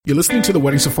You're listening to the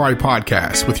Wedding Safari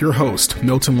podcast with your host,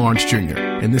 Milton Lawrence Jr.,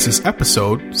 and this is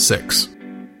episode 6.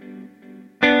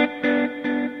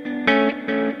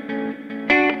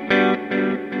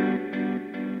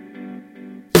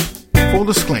 Full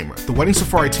disclaimer, the Wedding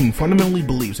Safari team fundamentally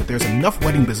believes that there's enough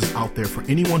wedding business out there for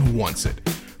anyone who wants it.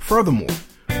 Furthermore,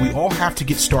 we all have to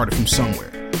get started from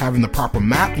somewhere. Having the proper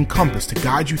map and compass to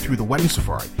guide you through the Wedding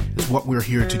Safari is what we're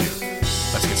here to do.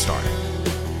 Let's get started.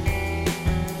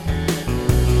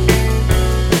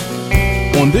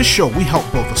 On this show, we help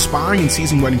both aspiring and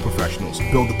seasoned wedding professionals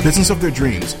build the business of their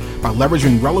dreams by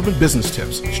leveraging relevant business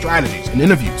tips, strategies, and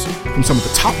interviews from some of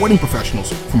the top wedding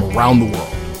professionals from around the world.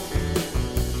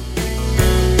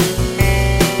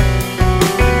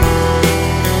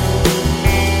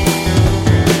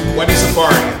 Wedding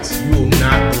Safarians, you will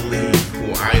not believe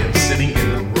who I am sitting in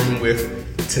the room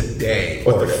with today.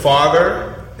 With the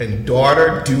father and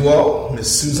daughter duo,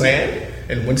 Miss Suzanne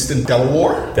and Winston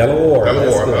Delaware.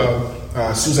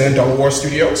 Suzanne Delaware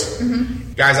Studios.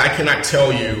 Mm-hmm. Guys, I cannot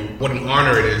tell you what an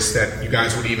honor it is that you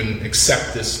guys would even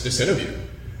accept this interview.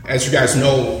 As you guys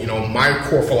know, my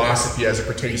core philosophy as it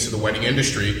pertains to the wedding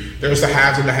industry, there's the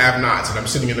haves and the have-nots, and I'm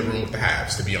sitting in the room with the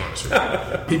haves, to be honest with you.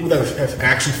 People that have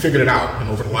actually figured it out, and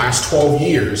over the last 12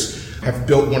 years have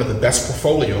built one of the best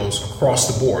portfolios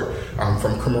across the board,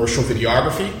 from commercial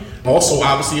videography, also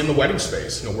obviously in the wedding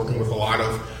space, working with a lot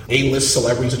of A-list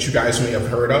celebrities that you guys may have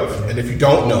heard of. And if you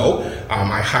don't know,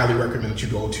 I highly recommend that you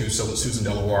go to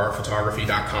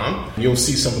SusanDelawarePhotography.com. You'll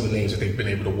see some of the names that they've been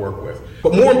able to work with.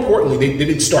 But more importantly, they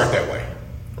didn't start that way,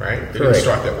 right? They didn't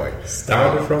start that way.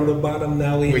 Started from the bottom,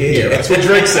 now we're here. That's what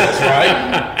Drake says, right?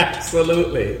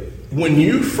 Absolutely. When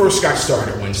you first got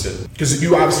started, Winston, because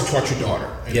you obviously taught your daughter,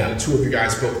 and the two of you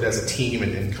guys built it as a team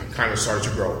and kind of started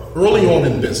to grow. Early on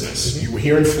in business, you were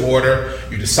here in Florida,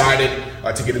 you decided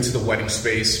to get into the wedding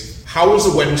space. How was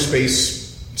the wedding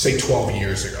space, say, 12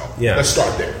 years ago? Yeah. Let's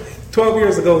start there. 12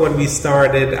 years ago when we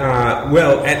started,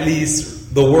 at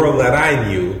least the world that I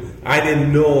knew, I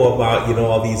didn't know about,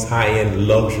 all these high-end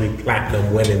luxury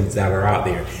platinum weddings that are out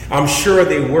there. I'm sure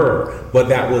they were, but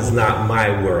that was not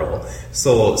my world.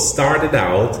 So started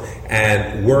out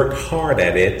and worked hard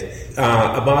at it.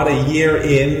 About a year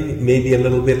in, maybe a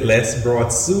little bit less,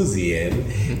 brought Susie in.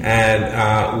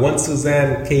 And once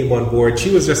Suzanne came on board,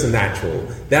 she was just a natural.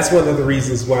 That's one of the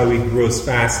reasons why we grew as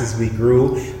fast as we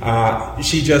grew.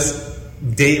 She just...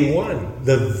 Day one,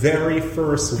 the very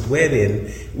first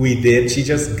wedding we did, she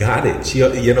just got it. She,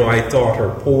 I taught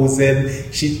her posing.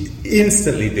 She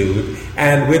instantly did.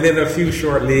 And within a few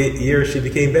short years, she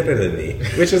became better than me,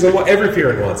 which is what every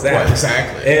parent wants that. Well,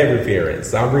 exactly. Every parent.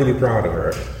 So I'm really proud of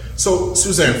her. So,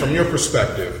 Suzanne, from your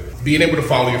perspective, being able to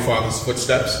follow your father's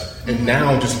footsteps and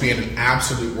now just being an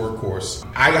absolute workhorse,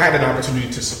 I had an opportunity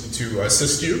to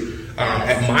assist you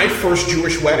at my first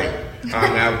Jewish wedding.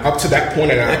 Up to that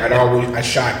point, I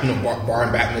shot bar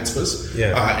and bat mitzvahs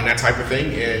and that type of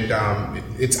thing, and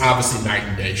it's obviously night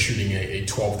and day shooting a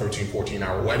 12, 13,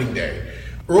 14-hour wedding day.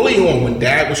 Early on, when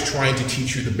Dad was trying to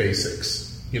teach you the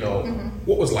basics,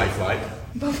 what was life like?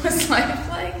 What was life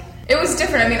like? It was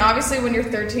different. I mean, obviously, when you're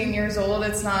 13 years old,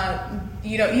 it's not,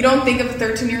 you don't think of a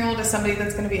 13-year-old as somebody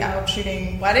that's going to be out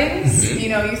shooting weddings. Mm-hmm.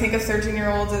 You think of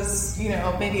 13-year-olds as,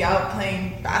 maybe out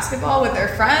playing basketball with their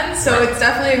friends. So It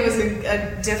definitely was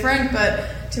a different, but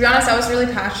to be honest, I was really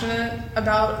passionate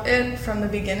about it from the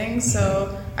beginning.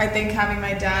 So I think having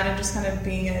my dad and just kind of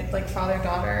being a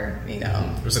father-daughter,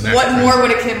 what more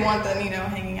would a kid want than,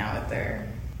 hanging out with their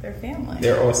family?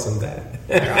 They're awesome dad.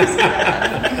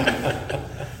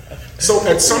 So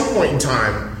at some point in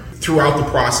time, throughout the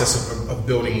process of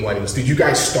building weddings, did you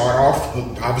guys start off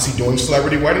obviously doing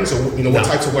celebrity weddings, or what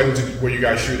types of weddings were you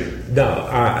guys shooting? No,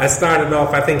 I started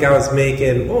off. I think I was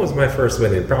making, what was my first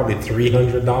wedding? Probably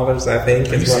 $300. I think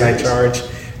is what I charged.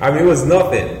 I mean, it was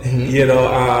nothing,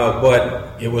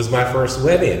 but it was my first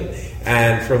wedding.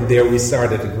 And from there, we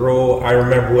started to grow. I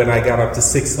remember when I got up to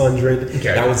 600,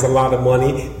 that was a lot of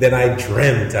money. Then I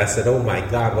dreamt. I said, oh my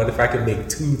God, what if I could make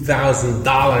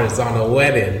 $2,000 on a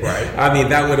wedding? Right. I mean,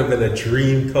 that would have been a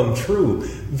dream come true.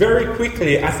 Very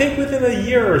quickly, I think within a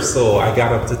year or so, I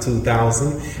got up to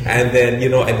 2,000. And then,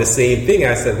 and the same thing,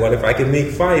 I said, what if I could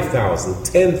make 5,000,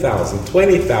 10,000,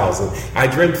 20,000? I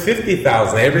dreamt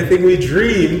 50,000. Everything we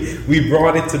dreamed, we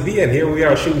brought it to be. And here we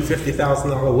are shooting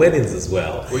 $50,000 weddings as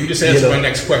well. Well, you just answered my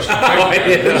next question. I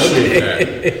appreciate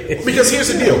that. Because here's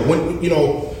the deal. When, we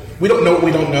don't know what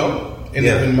we don't know.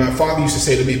 And my father used to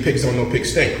say to me, pigs don't know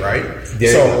pigs stink, right?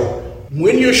 Yeah. So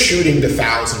when you're shooting the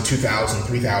 $1,000, $2,000,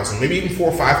 $3,000, maybe even $4,000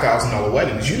 or $5,000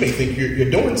 weddings, you may think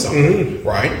you're doing something,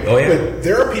 right? Oh yeah. But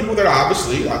there are people that are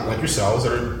obviously like yourselves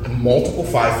that are multiple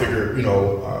five-figure,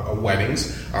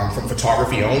 weddings, from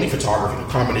photography only, photography, a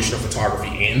combination of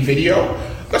photography and video.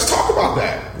 Let's talk about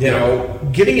that. Yeah. You know,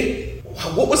 getting it.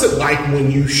 What was it like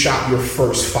when you shot your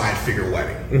first 5-figure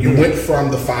wedding? Mm-hmm. You went from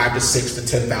the $5,000 to $6,000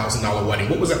 to $10,000 wedding.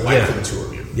 What was it like for the two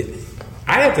of you? Yeah.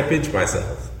 I had to pinch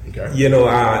myself. Okay. You know,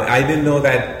 I didn't know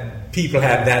that people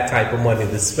had that type of money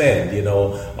to spend, you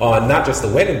know, not just the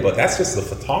wedding, but that's just the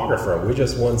photographer. We're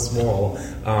just one small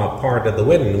part of the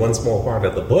wedding, one small part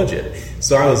of the budget.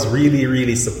 So I was really,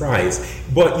 really surprised.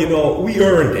 But, you know, we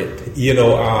earned it. You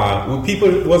know,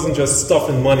 people wasn't just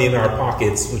stuffing money in our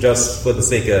pockets just for the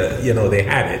sake of, you know, they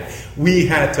had it. We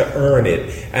had to earn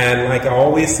it. And like I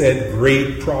always said,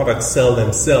 great products sell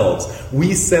themselves.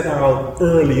 We set out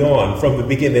early on, from the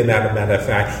beginning, as a matter of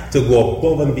fact, to go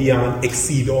above and beyond,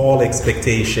 exceed all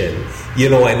expectation. You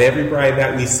know, and every bride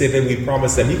that we sit in, we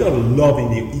promise them, you're going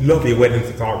to love your wedding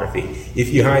photography.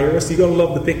 If you hire us, you're going to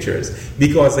love the pictures.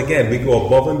 Because again, we go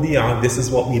above and beyond. This is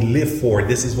what we live for.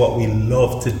 This is what we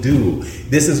love to do.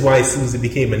 This is why Susie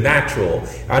became a natural.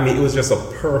 I mean, it was just a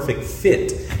perfect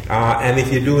fit. And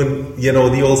if you're doing, you know,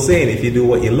 the old saying, if you do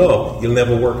what you love, you'll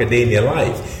never work a day in your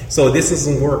life. So this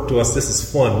doesn't work to us. This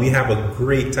is fun. We have a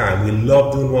great time. We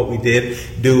love doing what we do.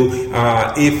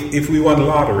 If we won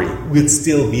lottery, we'd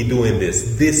still be doing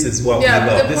this. This is what we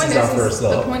love. This is our first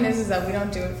love. The point is that we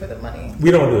don't do it for the money.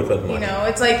 We don't do it for the money. You know,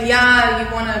 it's like, yeah,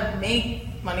 you want to make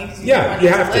money because you have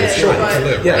to.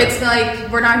 But yeah. It's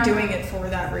like we're not doing it for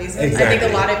that reason. Exactly. I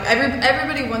think a lot of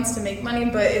everybody wants to make money,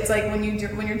 but it's like when you're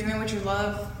doing what you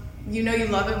love, you know you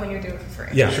love it when you're doing it for free.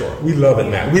 Yeah, sure. We love it,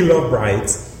 man. We love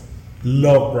brides.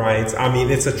 Love brides. I mean,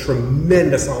 it's a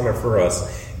tremendous honor for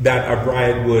us that a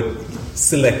bride would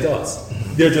select us.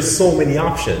 There are just so many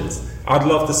options. I'd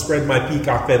love to spread my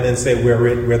peacock feather and say we're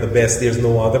it, we're the best, there's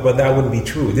no other, but that wouldn't be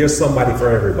true. There's somebody for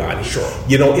everybody. Sure.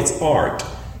 You know, it's art.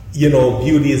 You know,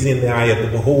 beauty is in the eye of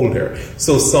the beholder.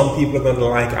 So some people are going to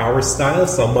like our style.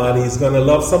 Somebody is going to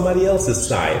love somebody else's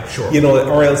style. Sure. You know,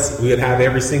 or else we would have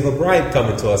every single bride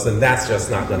coming to us, and that's just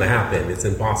not going to happen. It's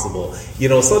impossible. You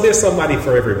know, so there's somebody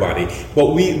for everybody.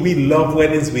 But we love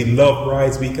weddings. We love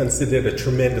brides. We consider it a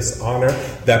tremendous honor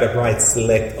that a bride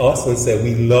select us and say,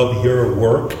 we love your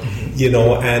work, you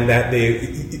know, and that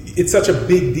it's such a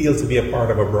big deal to be a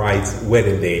part of a bride's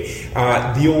wedding day.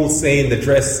 The old saying, the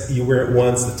dress you wear it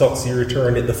once, the tux you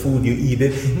return it, the food you eat it.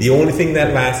 The only thing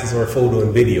that lasts is our photo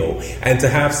and video. And to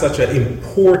have such an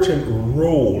important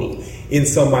role in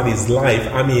somebody's life,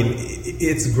 I mean,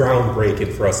 it's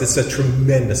groundbreaking for us. It's a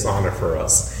tremendous honor for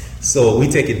us. So we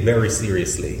take it very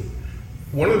seriously.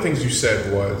 One of the things you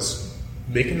said was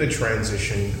making the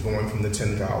transition, going from the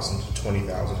 10,000 to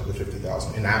 20,000 to the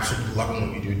 50,000, and absolutely loving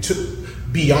what you do, to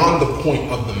beyond the point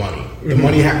of the money. The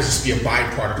money happens to be a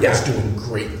byproduct of us doing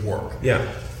great work. Yeah.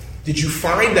 Did you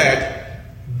find that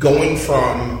going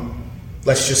from,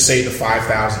 let's just say, the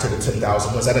 5,000 to the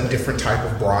 10,000, was that a different type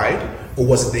of bride, or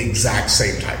was it the exact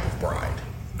same type of bride?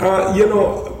 You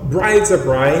know, brides are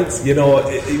brides. You know,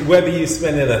 whether you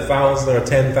spend in 1,000 or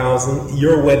 10,000,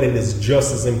 your wedding is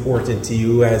just as important to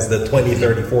you as the 20,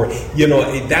 30, 40. You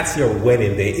know, that's your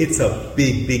wedding day. It's a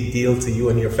big, big deal to you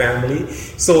and your family.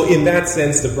 So in that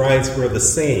sense, the brides were the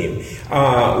same.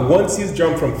 Once you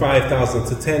jump from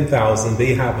 5,000 to 10,000,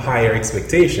 they have higher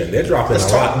expectation. They're dropping a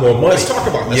lot more money. Let's talk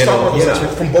about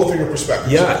this from both of your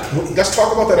perspectives. Yeah. Let's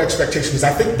talk about that expectation, because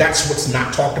I think that's what's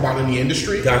not talked about in the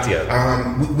industry.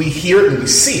 Gotcha. We hear it and we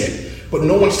see it, but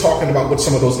no one's talking about what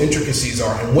some of those intricacies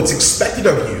are and what's expected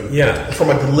of you from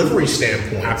a delivery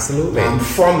standpoint. Absolutely.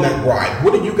 From that bride.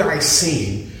 What are you guys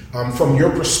seeing from your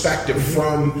perspective,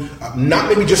 from not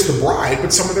maybe just the bride,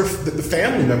 but some of the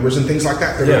family members and things like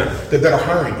that that are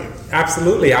hiring you?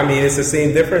 Absolutely. I mean, it's the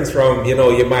same difference from, you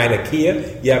know, you're buying a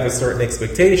Kia, you have a certain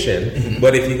expectation,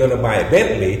 but if you're going to buy a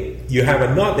Bentley, you have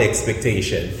another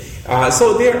expectation.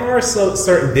 So there are some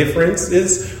certain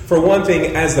differences. For one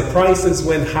thing, as the prices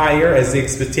went higher, as the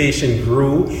expectation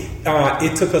grew,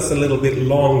 it took us a little bit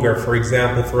longer, for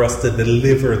example, for us to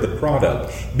deliver the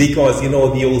product. Because, you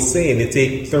know, the old saying, it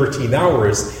takes 13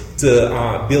 hours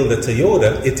to build a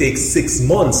Toyota, it takes 6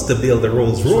 months to build a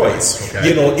Rolls Royce. Okay.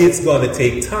 You know, it's going to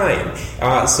take time.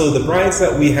 So the brides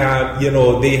that we have, you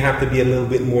know, they have to be a little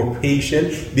bit more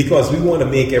patient, because we want to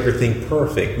make everything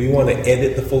perfect. We want to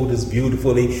edit the photos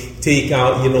beautifully, take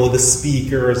out, you know, the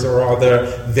speakers or other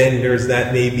vendors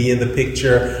that may be in the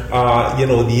picture, you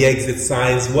know, the exit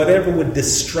signs, whatever would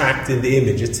distract in the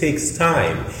image. It takes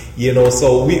time. You know,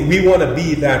 so we want to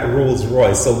be that Rolls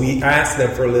Royce. So we ask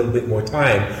them for a little bit more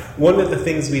time. One of the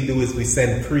things we do is we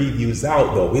send previews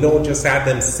out, though. We don't just have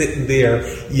them sitting there.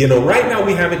 Right now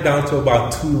we have it down to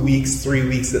about 2 weeks, 3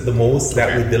 weeks at the most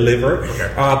that we deliver.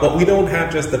 Okay. But we don't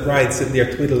have just the bride sitting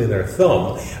there twiddling her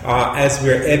thumb. As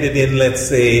we're editing, let's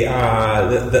say,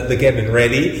 the getting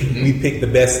ready, we pick the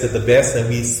best of the best and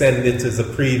we send it as a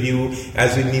preview.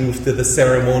 As we move to the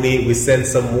ceremony, we send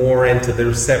some more into the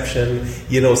reception.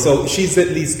 So she's at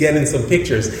least getting some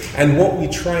pictures. And what we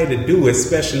try to do,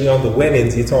 especially on the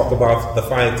weddings, you talk about the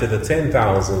 5 to the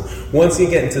 10,000. Once you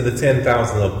get into the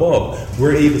 10,000 above,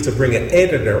 we're able to bring an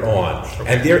editor on,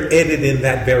 and they're editing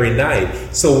that very night.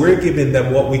 So we're giving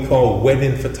them what we call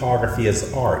wedding photography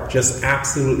as art, just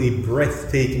absolutely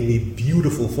breathtakingly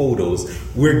beautiful photos.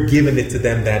 We're giving it to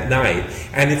them that night,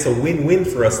 and it's a win-win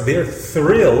for us. They're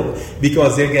thrilled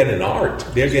because they're getting art.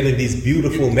 They're getting these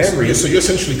beautiful memories. So you're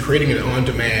essentially creating an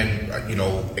on-demand,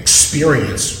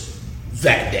 experience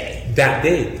that day. That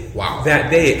day. Wow. That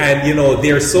day. And,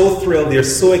 they're so thrilled. They're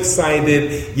so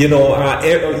excited.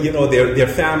 Their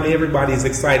family, everybody's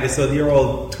excited. So they're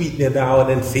all tweeting it out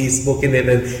and Facebooking it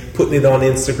and putting it on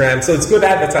Instagram. So it's good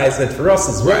advertisement for us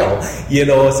as well.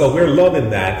 Right. So we're loving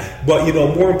that. But,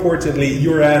 more importantly,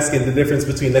 you're asking the difference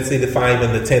between, let's say, the 5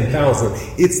 and the 10,000.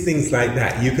 It's things like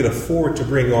that. You could afford to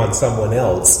bring on someone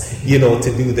else, to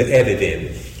do the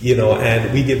editing,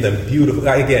 and we give them beautiful,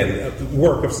 again,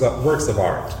 works of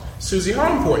art. Susie,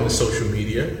 how important is social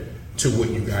media to what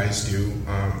you guys do,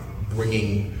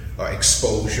 bringing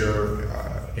exposure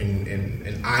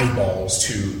and eyeballs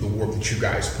to the work that you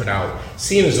guys put out,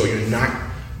 seeing as though you're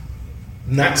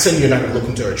not saying you're not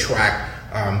looking to attract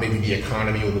maybe the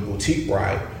economy or the boutique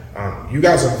bride. You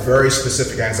guys are very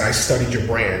specific. As I studied your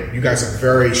brand, you guys are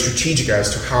very strategic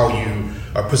as to how you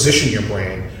position your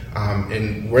brand.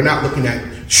 And we're not looking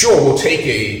at, sure, we'll take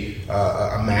a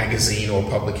magazine or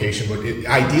publication, but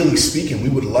ideally speaking, we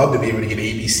would love to be able to get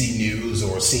ABC News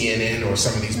or CNN or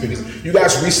some of these biggest. You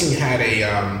guys recently had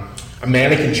a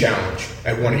mannequin challenge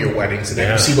at one of your weddings, and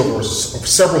that received over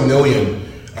several million.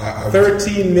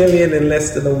 13 million in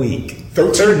less than a week.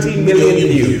 13 million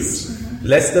views.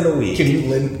 Less than a week.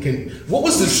 What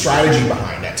was the strategy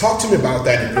behind that? Talk to me about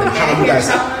that and how you guys.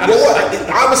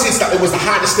 Obviously, it was the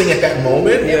hottest thing at that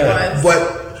moment. It was.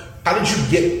 But how did you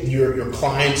get your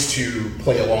clients to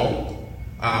play along?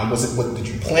 Did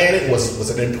you plan it? Was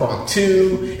it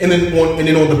impromptu? And then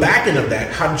on the back end of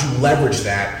that, how did you leverage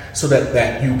that so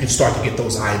that you could start to get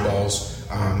those eyeballs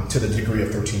to the degree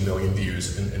of 13 million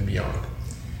views and beyond?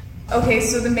 Okay,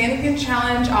 so the mannequin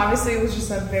challenge obviously was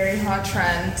just a very hot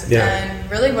trend,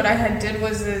 and really what I did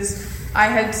was I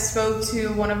had spoke to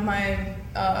one of my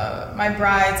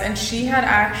brides, and she had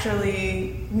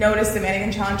actually noticed the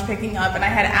mannequin challenge picking up, and I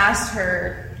had asked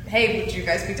her, hey, would you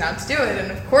guys be down to do it?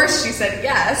 And of course she said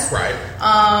yes. Right.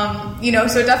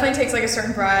 So it definitely takes like a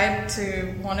certain bride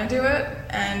to want to do it,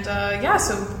 and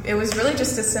so it was really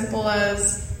just as simple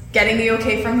as getting the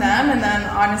okay from them, and then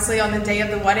honestly on the day of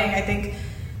the wedding, I think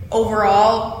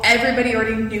overall, everybody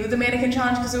already knew the mannequin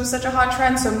challenge because it was such a hot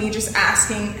trend. So me just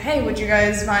asking, hey, would you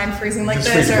guys mind freezing like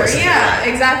this?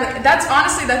 Exactly.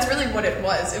 That's really what it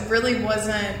was. It really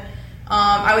wasn't.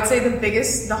 I would say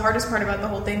the hardest part about the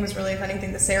whole thing was really, if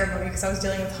anything, the ceremony, because I was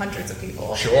dealing with hundreds of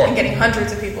people and getting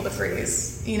hundreds of people to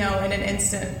freeze, in an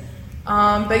instant.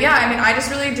 I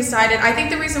just really decided. I think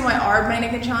the reason why our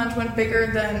mannequin challenge went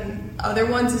bigger than other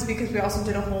ones is because we also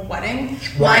did a whole wedding.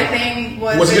 Right. My thing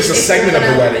was it just a segment of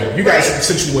the wedding. You guys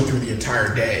essentially went through the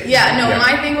entire day.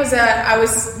 My thing was that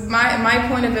my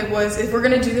point of it was, if we're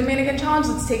gonna do the mannequin challenge,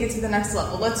 let's take it to the next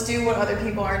level. Let's do what other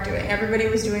people aren't doing. Everybody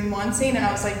was doing one scene, and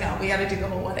I was like, no, we got to do the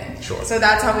whole wedding. Sure. So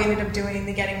that's how we ended up doing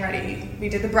the getting ready. We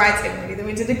did the brides getting ready, then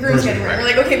we did the grooms getting ready. We're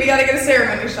like, okay, we got to get a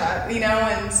ceremony shot,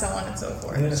 and so on and so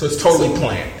forth. Yeah. So it's totally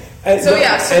planned. And to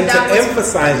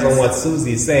emphasize on what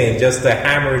Susie's saying, just to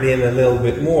hammer it in a little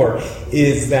bit more,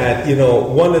 is that,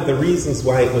 one of the reasons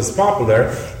why it was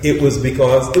popular, it was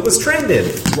because it was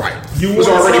trending. Right. It was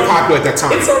already popular at that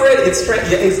time. It's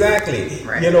trending. Yeah, exactly.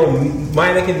 Right.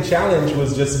 Mannequin Challenge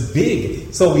was just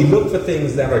big. So we look for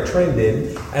things that are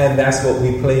trending, and that's what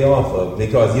we play off of,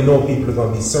 because people are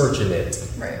going to be searching it.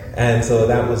 Right. And so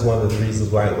that was one of the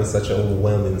reasons why it was such an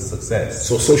overwhelming success.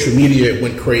 So social media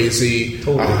went crazy.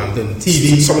 Totally. Then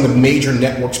TV, some of the major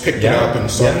networks picked it up and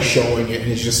started showing it,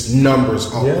 and it's just numbers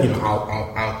out the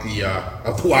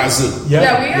wazoo. We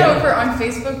got over on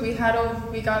Facebook. We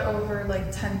got over like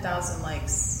 10,000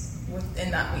 likes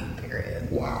within that week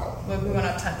period. Wow. We went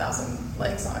up 10,000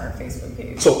 likes on our Facebook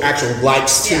page. So actual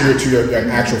likes to your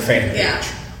actual fan page. Yeah.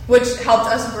 Which helped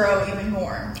us grow even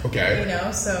more. Okay.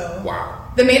 So wow.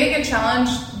 The mannequin challenge,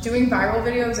 doing viral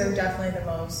videos are definitely the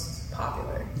most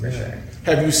popular for sure.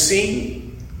 Have you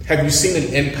seen have you seen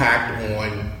an impact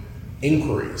on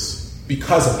inquiries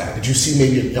because of that? Did you see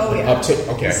maybe an uptick?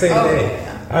 Okay. Same day.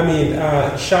 Yeah. I mean,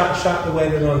 shot the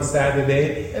wedding on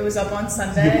Saturday. It was up on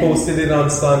Sunday. You posted it on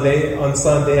Sunday. On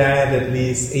Sunday, I had at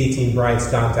least 18 brides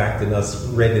contacting us,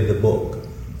 ready to book.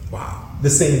 Wow. The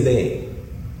same day.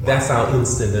 That's how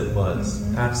instant it was.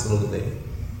 Mm-hmm. Absolutely.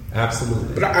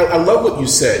 But I love what you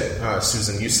said,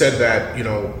 Susan. You said that,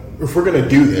 if we're going to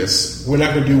do this, we're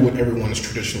not going to do what everyone is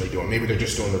traditionally doing. Maybe they're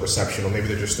just doing the reception, or maybe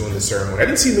they're just doing the ceremony. I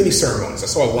didn't see many ceremonies. I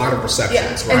saw a lot of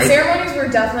receptions, right? And ceremonies were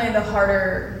definitely the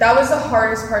harder. That was the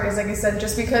hardest part, is like I said,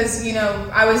 just because,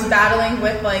 I was battling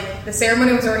with, the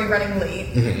ceremony was already running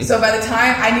late. Mm-hmm. So by the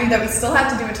time I knew that we still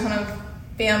had to do a ton of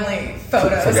family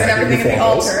photos and everything at the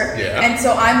altar. Yeah. And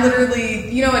so I'm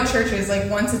literally, at churches,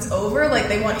 once it's over,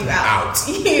 they want you out.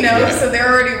 Right. So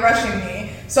they're already rushing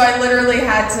me. So I literally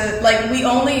had to,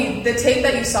 the tape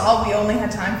that you saw, we only had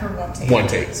time for one tape. One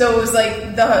tape. So it was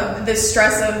the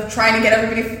stress of trying to get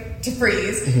everybody to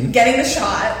freeze, mm-hmm. getting the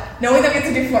shot, knowing that we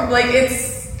have to do more.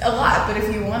 It's a lot, but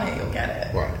if you want it, you'll get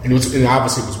it. Right. And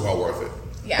obviously it was well worth it.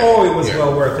 Yeah. Oh, it was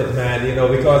well worth it, man.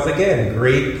 Because again,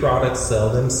 great products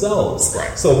sell themselves.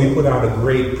 Right. So we put out a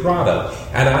great product.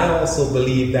 And I also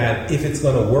believe that if it's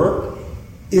going to work,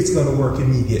 it's going to work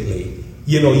immediately.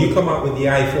 You come out with the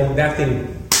iPhone, that thing,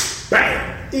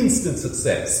 bam, instant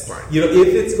success. Right. If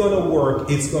it's going to work,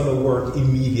 it's going to work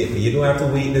immediately. You don't have to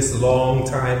wait this long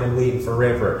time and wait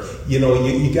forever. You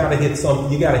got to hit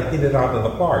something. You got to hit it out of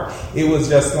the park. It was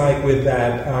just like with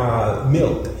that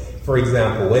milk. For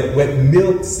example, when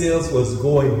milk sales was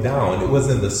going down, it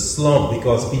was in the slump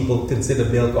because people consider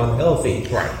milk unhealthy.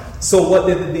 Right. So what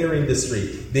did the dairy industry?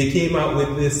 They came out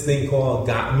with this thing called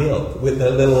Got Milk with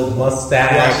a little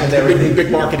mustache and everything.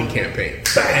 Big marketing campaign.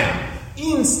 Bam!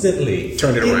 Instantly.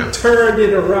 Turned it around. Turned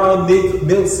it around.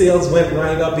 Milk sales went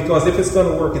right up because if it's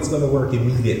going to work, it's going to work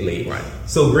immediately. Right.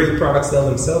 So great products sell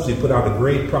themselves. You put out a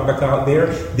great product out there,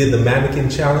 did the mannequin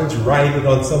challenge, ride it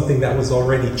on something that was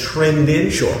already trending.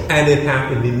 Sure. And it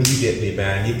happened immediately,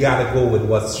 man. You got to go with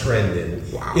what's trending.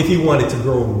 Wow. If you want it to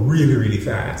grow really, really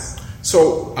fast.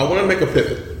 So I want to make a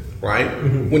pivot. Right?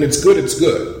 Mm-hmm. When it's good, it's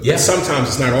good. Yeah. But sometimes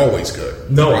it's not always good.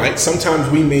 No. Right? Sometimes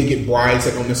we may get brides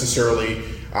that don't necessarily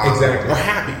are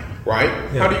happy. Right?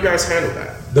 Yeah. How do you guys handle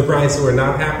that? The brides who are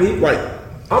not happy? Right.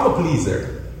 I'm a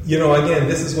pleaser. Again,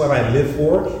 this is what I live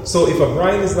for. So if a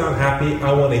bride is not happy,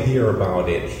 I want to hear about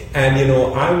it. And,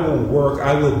 I will work,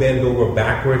 I will bend over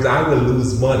backwards, I will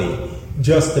lose money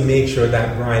just to make sure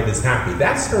that bride is happy.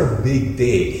 That's her big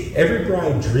day. Every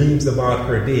bride dreams about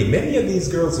her day. Many of these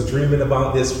girls are dreaming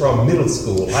about this from middle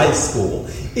school, high school.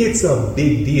 It's a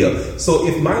big deal. So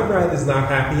if my bride is not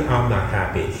happy, I'm not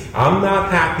happy. I'm not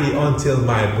happy until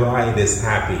my bride is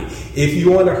happy. If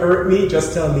you want to hurt me,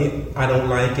 just tell me I don't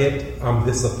like it, I'm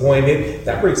disappointed.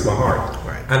 That breaks my heart.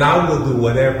 Right. And I will do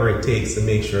whatever it takes to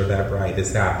make sure that bride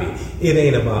is happy. It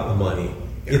ain't about the money.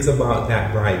 It's about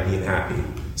that bride being happy.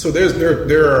 So there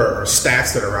are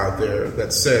stats that are out there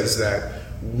that says that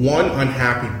one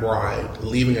unhappy bride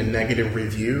leaving a negative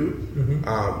review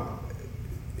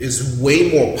is way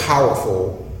more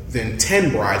powerful than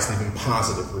 10 brides leaving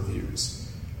positive reviews.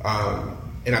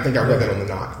 And I think I read that on the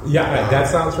Knot. Yeah, that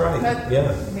sounds right.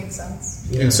 That makes sense.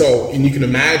 Yeah. And you can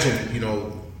imagine,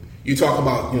 you talk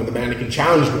about the mannequin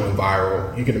challenge going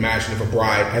viral. You can imagine if a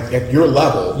bride at your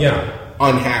level,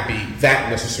 unhappy,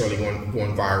 that necessarily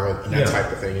going viral and that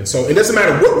type of thing. And so it doesn't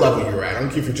matter what level you're at. I don't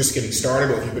care if you're just getting started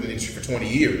or if you've been in the industry for 20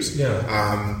 years.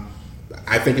 Yeah.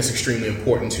 I think it's extremely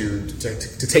important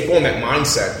to take on that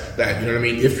mindset that,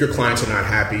 if your clients are not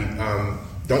happy,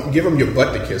 don't give them your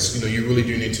butt to kiss. You really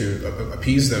do need to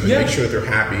appease them and make sure that they're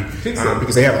happy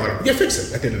because they have a lot of fix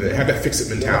it. At the end of the day, have that fix it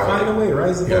mentality. Find a way,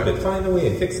 rise above it, find a way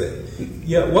and fix it.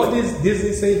 Yeah, what did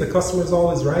Disney say? The customer's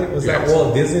always right. Was that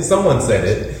Walt Disney? Someone said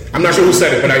it. I'm not sure who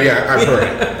said it, but I've heard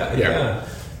it. Yeah.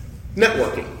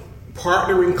 Networking,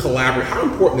 partnering, collaborating. How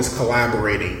important is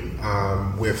collaborating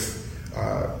with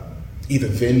either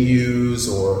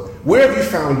venues or where have you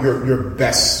found your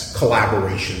best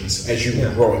collaborations as you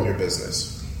were growing your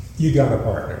business? You got a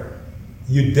partner.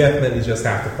 You definitely just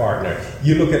have to partner.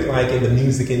 You look at in the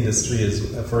music industry, as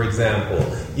for example,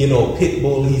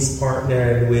 Pitbull, he's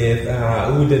partnered with,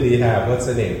 who did he have? What's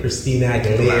her name? Christina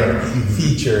Aguilera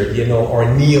featured,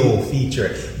 or Neo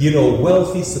featured.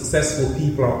 Wealthy, successful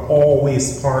people are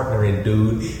always partnering,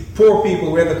 dude. Poor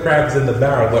people, we're the crabs in the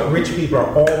barrel, but rich people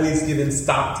are always giving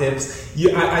stock tips.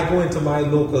 I go into my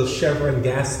local Chevron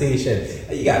gas station.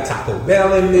 You got Taco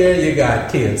Bell in there. You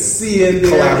got KFC in there.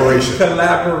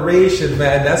 Collaboration,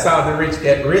 man. That's how the rich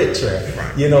get richer.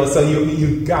 Right. You know, so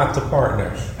you got to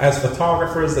partner. As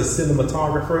photographers, as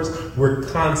cinematographers, we're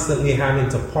constantly having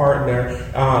to partner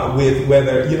with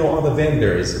whether, you know, other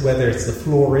vendors, whether it's the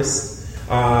florists,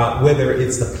 whether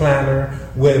it's the planner,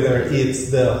 whether it's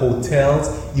the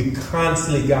hotels. You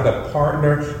constantly got to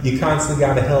partner. You constantly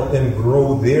got to help them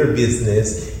grow their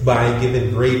business by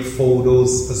giving great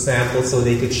photos for samples so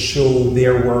they could show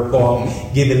their work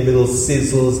off, giving little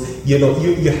sizzles. You know,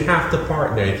 you have to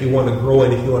partner if you want to grow,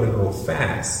 and if you want to grow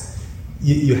fast,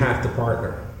 you have to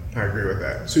partner. I agree with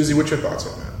that. Susie, what's your thoughts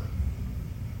on that?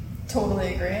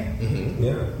 Totally agree. Mm-hmm.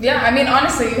 Yeah. Yeah, I mean,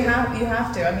 honestly, you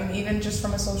have to. I mean, even just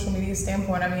from a social media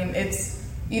standpoint, I mean, it's,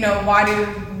 you know, why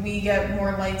do we get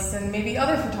more likes than maybe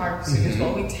other photographers do as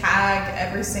well? We tag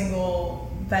every single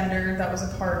vendor that was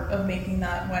a part of making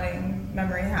that wedding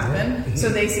memory happen, so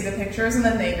they see the pictures and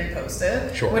then they repost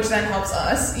it, which then helps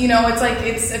us. You know, it's like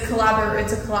it's a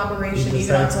collaboration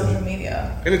even on social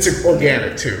media, and it's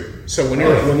organic too. So when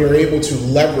you're able to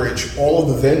leverage all of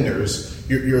the vendors,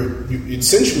 you're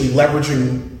essentially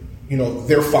leveraging, you know,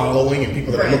 their following and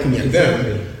people that are looking at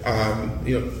them,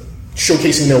 you know,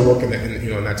 showcasing their work and you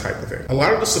know, and that type of thing. A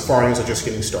lot of the safarians are just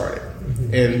getting started,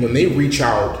 and when they reach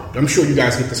out, I'm sure you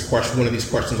guys get this question, one of these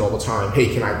questions all the time.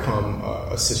 Hey, can I come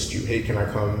assist you? Hey, can I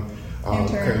come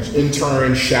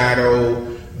intern,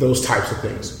 shadow, those types of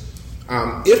things.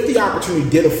 If the opportunity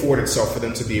did afford itself for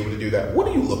them to be able to do that, what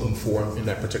are you looking for in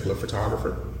that particular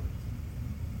photographer?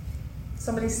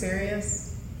 Somebody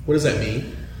serious. What does that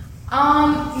mean?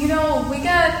 You know, we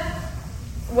get,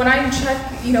 when I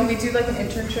check, you know, we do like an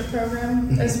internship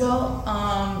program as well,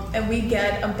 and we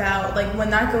get about, like, when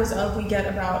that goes up, we get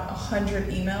about 100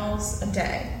 emails a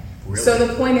day. Really? So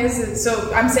the point is,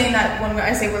 so I'm saying that when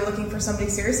I say we're looking for somebody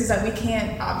serious, is that we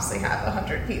can't obviously have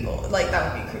 100 people. Like,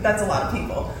 that's a lot of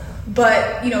people.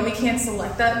 But, you know, we can't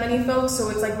select that many folks, so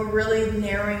it's like we're really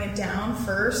narrowing it down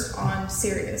first on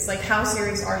serious. Like, how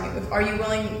serious are you? Are you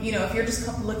willing, you know, if you're just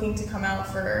looking to come out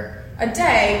for a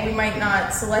day, we might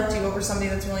not select you over somebody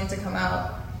that's willing to come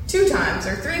out 2 times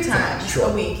or 3 times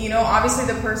a week. You know,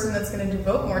 obviously the person that's going to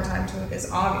devote more time to it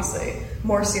is obviously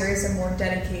more serious and more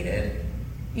dedicated,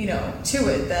 you know, to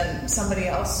it than somebody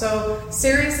else. So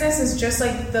seriousness is just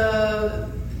like the,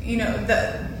 you know,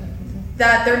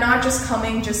 that they're not just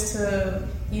coming just to,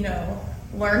 you know,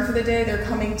 learn for the day. They're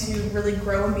coming to really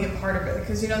grow and be a part of it.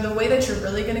 Because, you know, the way that you're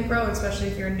really going to grow, especially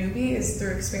if you're a newbie, is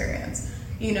through experience.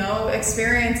 You know,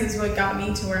 experience is what got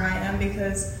me to where I am,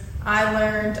 because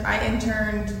I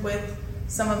interned with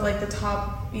some of like the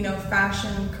top, you know,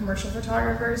 fashion commercial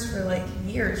photographers for like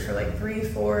years, for like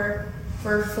 4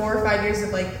 or 5 years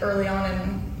of like early on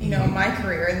in, you know, my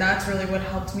career. And that's really what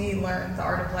helped me learn the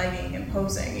art of lighting and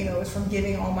posing. You know, it was from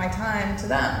giving all my time to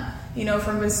them. You know,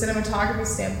 from a cinematography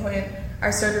standpoint,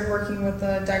 I started working with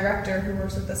a director who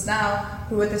works with us now,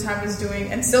 who at the time was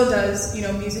doing and still does, you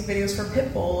know, music videos for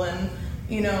Pitbull and,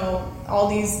 you know, all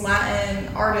these Latin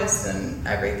artists and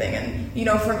everything. And, you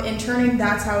know, from interning,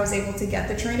 that's how I was able to get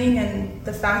the training. And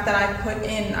the fact that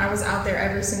I was out there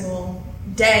every single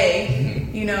day,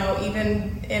 you know,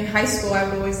 even in high school, I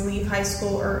would always leave high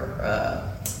school, or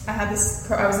I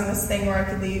was in this thing where I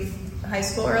could leave high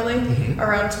school early,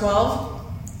 around 12.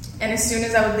 And as soon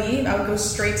as I would leave, I would go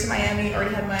straight to Miami.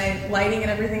 Already had my lighting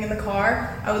and everything in the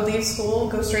car. I would leave school,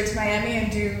 go straight to Miami,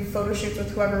 and do photo shoots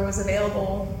with whoever was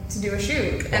available to do a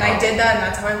shoot. And I did that, and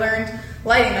that's how I learned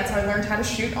lighting. That's how I learned how to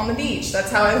shoot on the beach.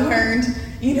 That's how I learned,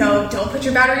 you know, don't put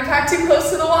your battery pack too close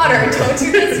to the water. Don't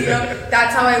do this, you know.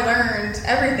 That's how I learned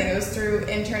everything. It was through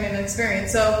intern and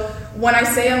experience. So when I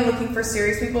say I'm looking for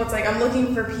serious people, it's like I'm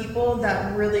looking for people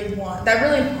that really want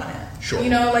it. Sure.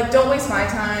 You know, like, don't waste my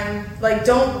time. Like,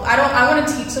 I want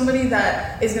to teach somebody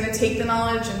that is going to take the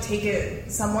knowledge and take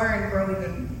it somewhere and grow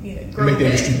even, you know, make the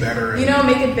industry better. You know,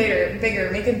 make it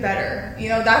bigger, make it better. You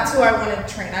know, that's who I want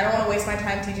to train. I don't want to waste my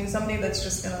time teaching somebody that's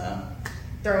just going to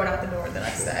throw it out the door the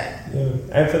next day.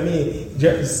 Yeah. And for me,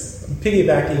 just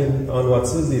piggybacking on what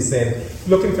Susie said,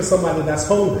 looking for somebody that's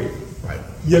hungry. Right.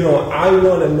 You know, I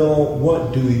want to know,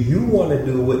 what do you want to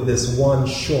do with this one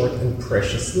short and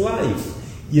precious life?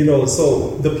 You know,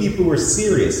 so the people who are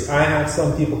serious, I have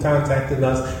some people contacting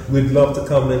us, we'd love to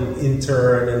come and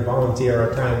intern and volunteer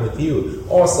our time with you.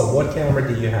 Awesome, what camera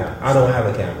do you have? I don't have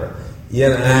a camera. Yeah,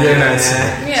 like, that's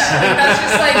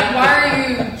just like, why are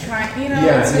you trying, you know?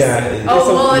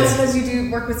 It's because you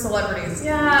do work with celebrities.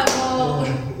 Yeah, well,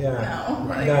 no.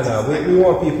 No, we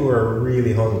want people who are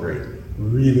really hungry.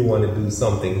 really want to do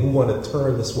something, who want to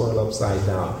turn this world upside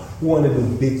down, who want to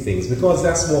do big things, because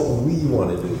that's what we want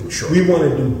to do. Sure. We want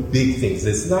to do big things.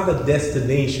 It's not a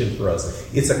destination for us.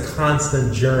 It's a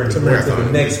constant journey to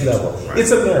the next level. Right.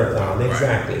 It's a marathon,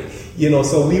 exactly. Right. You know,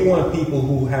 so we want people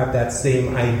who have that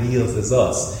same ideals as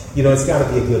us. You know, it's got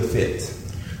to be a good fit.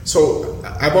 So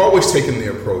I've always taken the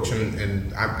approach,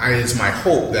 and it's my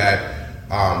hope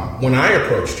that when I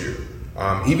approached you,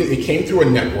 even it came through a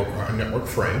network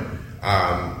friend,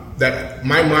 that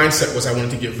my mindset was I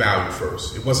wanted to give value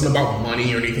first. It wasn't about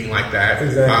money or anything like that.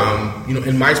 Exactly. You know,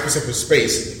 in my specific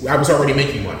space, I was already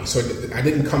making money, so I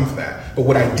didn't come for that. But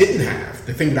what I didn't have,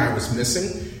 the thing that I was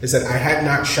missing, is that I had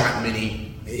not shot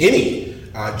any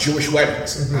Jewish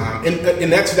weddings.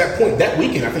 And that's to that point. That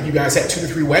weekend, I think you guys had 2 to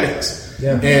 3 weddings.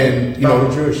 Yeah, and you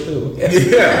know, Jewish too.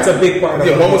 Yeah, it's a big part of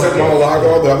it. One was at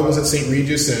Mar-a-Lago, the other was at St.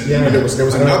 Regis, and there was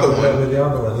another one. The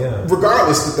other one, yeah.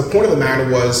 Regardless, the point of the matter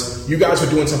was you guys were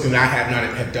doing something that I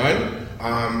had done.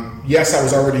 Yes, I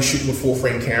was already shooting with full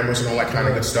frame cameras and all that kind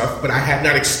of good stuff, but I had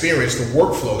not experienced the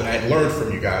workflow that I had learned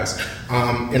from you guys.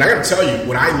 And I got to tell you,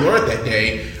 what I learned that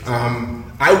day,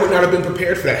 I would not have been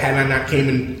prepared for that had I not came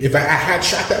in. If I had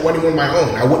shot that wedding on my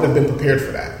own, I wouldn't have been prepared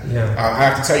for that. Yeah. I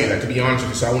have to tell you that, to be honest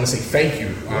with you. So I want to say thank you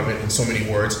in so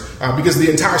many words, because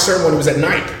the entire ceremony was at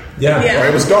night. Yeah. Right?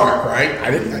 It was dark, right? I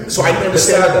didn't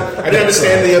understand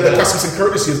the customs and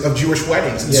courtesies of Jewish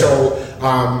weddings, and so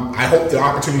I hope the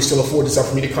opportunity still affords itself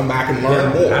for me to come back and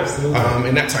learn more,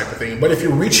 and that type of thing. But if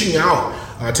you're reaching out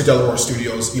to Delaware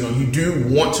Studios, you know, you do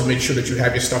want to make sure that you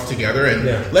have your stuff together and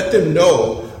let them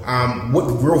know what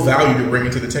real value you're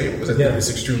bringing to the table, because I think it's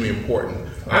extremely important.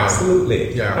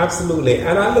 Absolutely.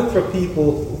 And I look for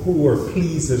people who are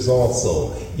pleasers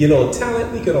also. You know,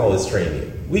 talent, we could always train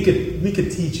you. We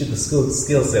could teach you the skill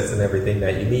sets and everything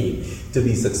that you need to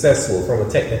be successful from a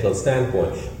technical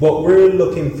standpoint. But we're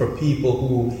looking for people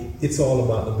who, it's all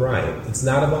about the bride. It's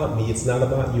not about me. It's not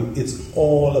about you. It's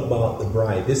all about the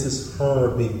bride. This is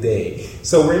her big day.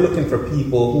 So we're looking for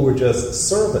people who are just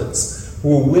servants,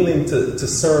 who are willing to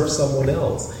serve someone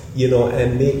else, you know,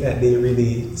 and make that day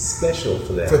really special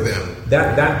for them.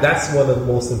 That's one of the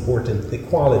most important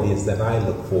qualities that I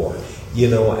look for. You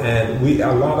know, and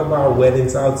a lot of our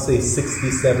weddings, I would say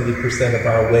 60-70% of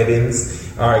our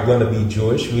weddings are going to be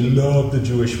Jewish. We love the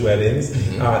Jewish weddings.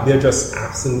 They're just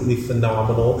absolutely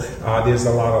phenomenal. There's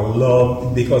a lot of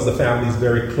love because the family is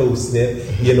very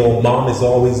close-knit. You know, mom is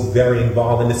always very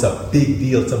involved, and it's a big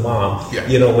deal to mom.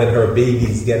 You know, when her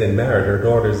baby's getting married, her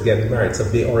daughter's getting married,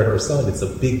 or her son, it's a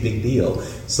big, big deal.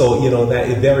 So, you know, that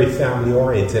is very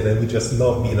family-oriented, and we just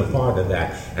love being a part of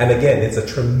that. And again, it's a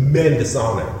tremendous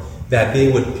honor that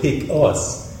they would pick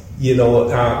us, you know,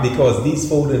 because these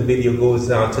photo and video goes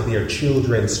down to their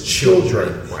children's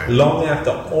children. Right. Long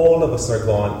after all of us are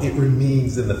gone, it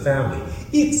remains in the family.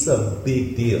 It's a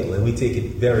big deal, and we take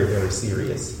it very, very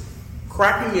serious.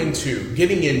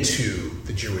 Getting into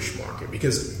the Jewish market,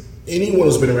 because anyone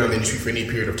who's been around the industry for any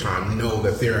period of time know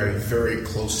that they're a very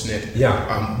close-knit.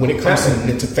 When it comes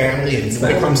to family and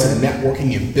when it comes to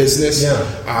networking and business,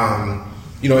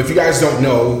 you know, if you guys don't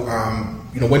know,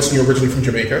 you know, Winston, you're originally from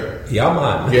Jamaica. Yeah,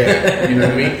 man. Yeah, you know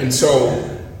what I mean? And so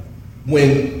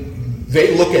when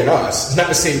they look at us, it's not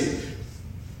to say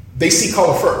they see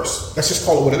color first. Let's just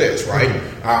call it what it is, right?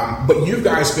 But you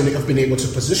guys have been able to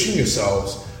position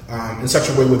yourselves in such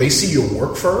a way where they see your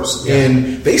work first,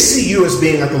 and they see you as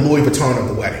being like the Louis Vuitton of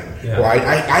the wedding, right?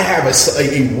 I have a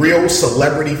real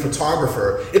celebrity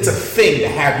photographer. It's a thing to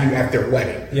have you at their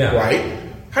wedding, right?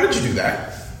 How did you do that?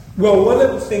 Well, one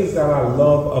of the things that I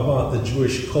love about the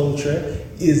Jewish culture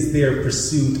is their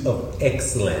pursuit of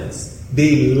excellence.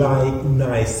 They like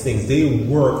nice things. They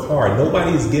work hard.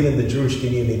 Nobody's giving the Jewish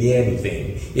community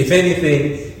anything. If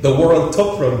anything, the world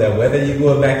took from them, whether you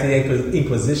go back to the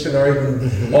Inquisition or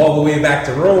even all the way back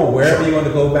to Rome, wherever you want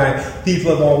to go back,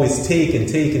 people have always taken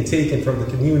from the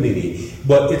community.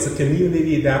 But it's a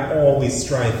community that always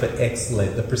strives for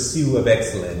excellence, the pursuit of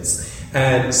excellence.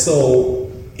 And so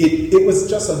it was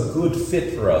just a good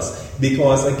fit for us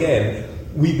because, again,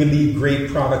 we believe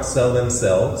great products sell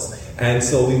themselves. And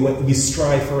so we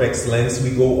strive for excellence.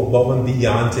 We go above and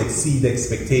beyond to exceed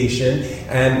expectation.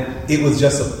 And it was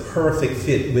just a perfect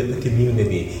fit with the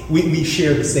community. We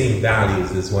share the same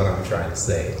values is what I'm trying to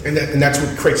say. And that's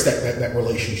what creates that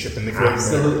relationship and the great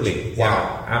Absolutely. marriage.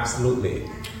 Wow. Absolutely. A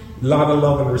lot of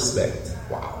love and respect.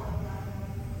 Wow.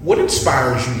 What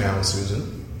inspires you now,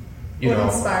 Susan? What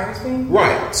inspires me?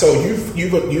 Right. So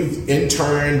you've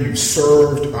interned, you've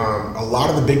served a lot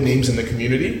of the big names in the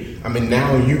community. I mean,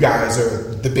 now you guys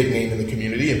are the big name in the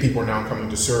community, and people are now coming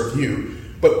to serve you.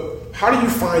 But how do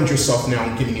you find yourself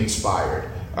now getting inspired?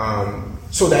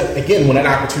 So that, again, when that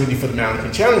opportunity for the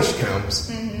Mannequin Challenge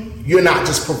comes, you're not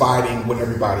just providing what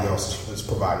everybody else is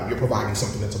providing. You're providing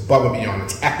something that's above and beyond,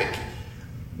 that's epic.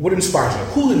 What inspires you?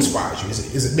 Who inspires you?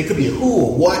 It could be a who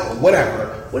or what or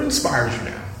whatever. What inspires you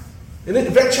now? And then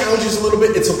if that challenges a little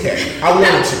bit, it's okay. I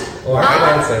wanted to. Or I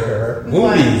can answer her.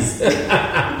 Movies.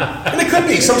 And it could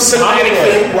be some cinematic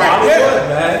thing right there.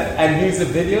 Man. And music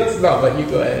videos? No, but you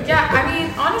go ahead. Yeah, I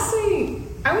mean, honestly,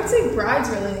 I would say brides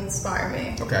really inspire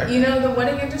me. Okay. You know, the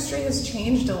wedding industry has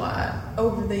changed a lot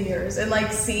over the years. And,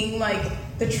 like, seeing, like,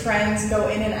 the trends go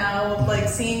in and out, like,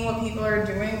 seeing what people are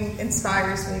doing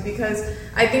inspires me. Because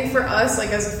I think for us, like,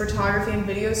 as a photography and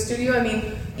video studio, I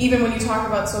mean, even when you talk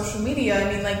about social media,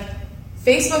 I mean, like,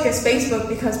 Facebook is Facebook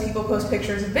because people post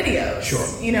pictures and videos.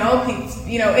 Sure. You know,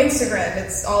 Instagram,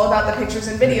 it's all about the pictures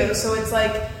and videos. So it's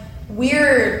like,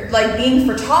 we're, like, being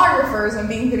photographers and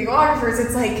being videographers,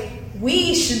 it's like,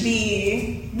 we should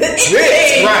be the it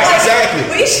thing. Right, like,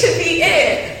 exactly. We should be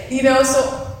it. You know,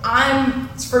 so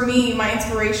for me, my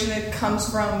inspiration, it comes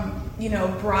from, you know,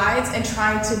 brides and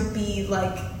trying to be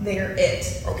like their it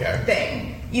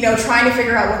thing. You know, trying to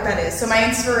figure out what that is. So my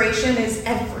inspiration is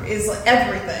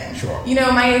everything. Sure. You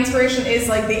know, my inspiration is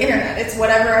like the internet. It's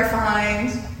whatever I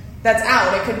find that's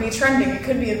out. It could be trending. It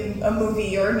could be a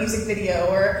movie or a music video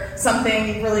or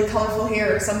something really colorful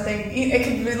here or something. It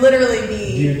could literally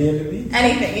be Beauty and the Beast.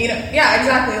 Anything. You know, yeah,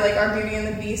 exactly. Like our Beauty and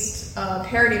the Beast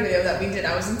parody video that we did.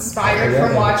 I was inspired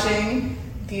from watching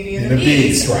Beauty and the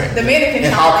Beast. Right. The mannequin.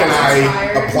 And how can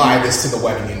I apply this to the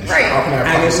wedding industry? Right. How can I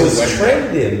apply And it this to the was wedding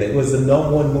trending. It was the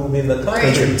 #1 movie in the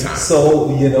country. Right.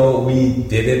 So, you know, we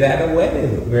did it at a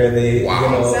wedding where they, Wow. you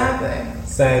know, Exactly.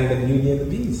 sang the Beauty and the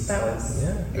Beast. That was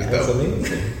that's dope.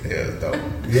 amazing. Yeah, it's dope.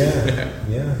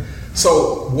 Yeah.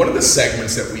 So one of the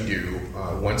segments that we do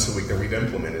once a week that we've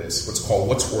implemented is what's called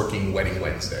What's Working Wedding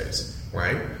Wednesdays,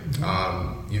 right?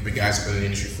 You've been guys have been in the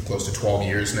industry for close to 12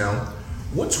 years now.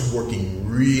 What's working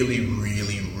really,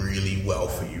 really, really well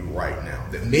for you right now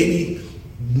that maybe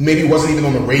wasn't even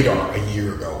on the radar a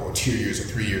year ago or 2 years or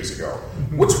 3 years ago?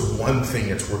 What's one thing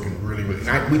that's working really, really?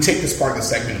 We take this part of the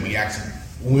segment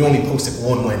and we only post it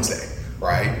on Wednesday,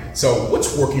 right? So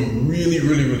what's working really,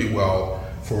 really, really well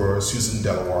for Susan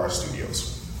Delaware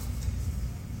Studios?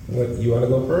 What, you want to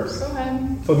go first? Go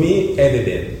ahead. For me,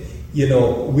 editing. You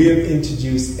know, we've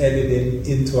introduced editing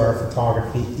into our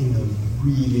photography in a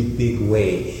really big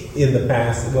way in the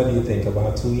past. What do you think,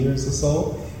 about 2 years or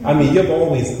so? I mean, we have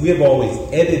always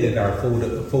edited our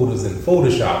photos in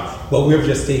Photoshop, but we've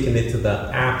just taken it to the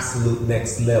absolute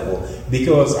next level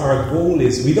because our goal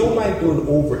is we don't like doing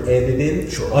over editing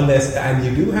unless, and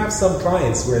you do have some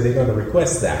clients where they're going to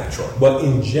request that. Sure. But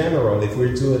in general, if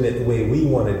we're doing it the way we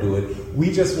want to do it,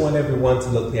 we just want everyone to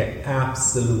look their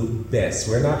absolute best.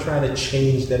 We're not trying to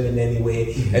change them in any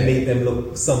way and make them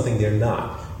look something they're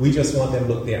not. We just want them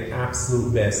to look their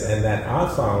absolute best, and that I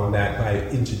found that by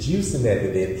introducing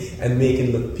editing and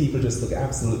making people just look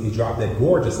absolutely drop dead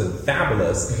gorgeous and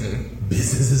fabulous,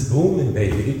 business is booming,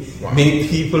 baby. Wow. Make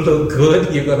people look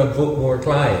good, you're gonna book more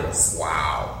clients.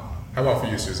 Wow. How about for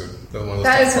you, Susan?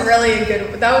 That was really a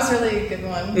good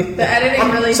one. The editing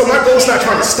really. So my goal's not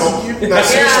trying to stump you.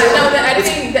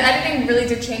 The editing really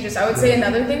did change us. I would say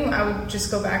another thing, I would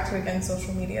just go back to again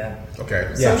social media. Okay.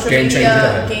 Yeah. Social Game media,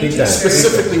 changer. game changer.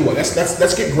 Specifically what?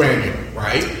 Let's get granular,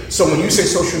 right? So when you say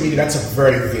social media, that's a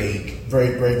very vague,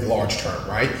 very, very large term,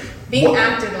 right? Being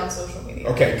active on social media.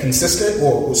 Okay, consistent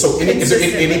or so? Is there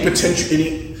any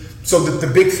potential? So the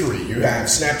big three, you have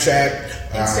Snapchat,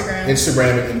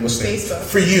 Instagram, and what's the Facebook.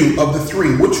 For you, of the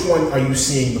three, which one are you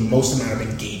seeing the most amount of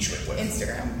engagement with?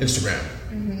 Instagram. That's your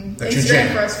Instagram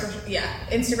jam. for us,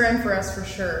 Instagram for us for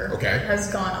sure. Okay.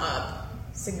 Has gone up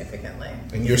significantly.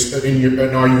 And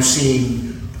are you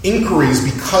seeing inquiries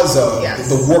because of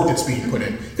the work that's being put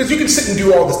in? Because you can sit and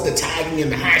do all the tagging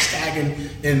and the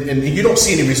hashtagging, and you don't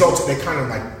see any results. They kind of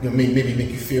like maybe make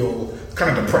you feel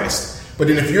kind of depressed. But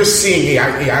then if you're seeing, hey,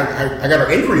 I got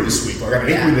an inquiry this week, or I got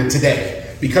an inquiry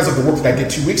today because of the work that I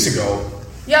did 2 weeks ago.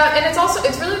 Yeah, and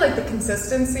it's really like the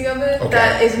consistency of it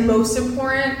that is most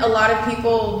important. A lot of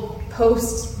people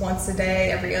post once a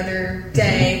day, every other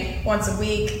day, once a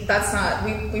week. That's not,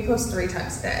 we post 3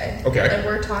 times a day. Okay. And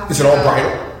we're talking Is it all about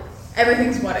bridal?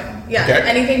 Everything's wedding. Yeah,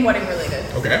 anything wedding related.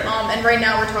 Okay. And right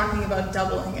now we're talking about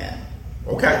doubling it.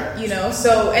 Okay. You know,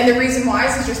 so, and the reason why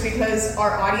is just because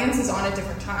our audience is on at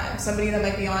different times. Somebody that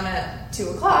might be on at 2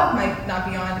 o'clock might not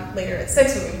be on later at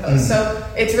 6 when we post. So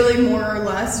it's really more or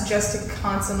less just to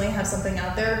constantly have something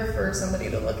out there for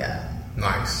somebody to look at.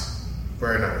 Nice.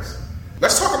 Very nice.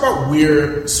 Let's talk about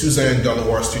where Suzanne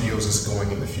Delaware Studios is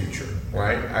going in the future,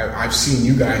 right? I've seen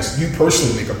you guys, you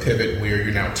personally make a pivot where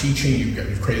you're now teaching.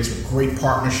 You've created some great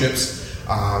partnerships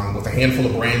with a handful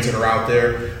of brands that are out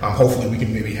there. Hopefully we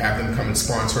can maybe have them come and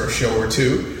sponsor a show or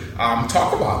two.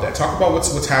 Talk about that. Talk about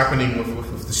what's happening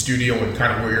with the studio and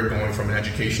kind of where you're going from an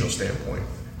educational standpoint.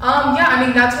 Yeah, I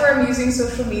mean, that's where I'm using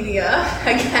social media,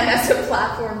 again, as a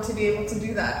platform to be able to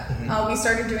do that. Mm-hmm. We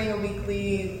started doing a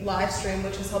weekly live stream,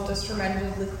 which has helped us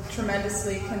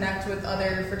tremendously connect with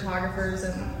other photographers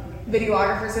and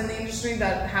videographers in the industry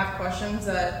that have questions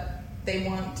that they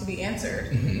want to be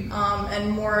answered. Mm-hmm. And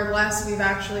more or less, we've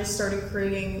actually started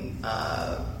creating...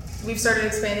 we've started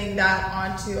expanding that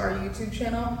onto our YouTube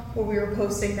channel, where we were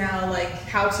posting now like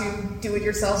how to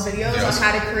do-it-yourself videos on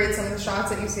how to create some of the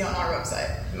shots that you see on our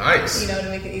website. Nice. You know, to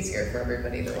make it easier for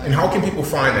everybody to learn. And how can people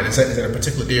find that? Is that a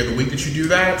particular day of the week that you do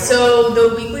that? So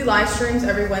the weekly live streams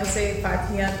every Wednesday at 5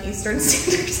 p.m. Eastern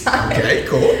Standard Time. Okay,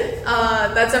 cool.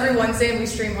 That's every Wednesday, and we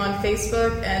stream on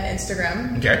Facebook and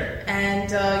Instagram. Okay.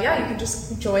 And yeah, you can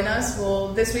just join us.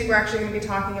 This week we're actually going to be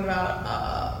talking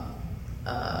about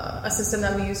a system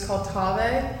that we use called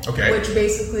Tave, which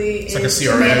basically is like a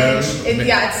CRM. To manage.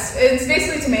 It's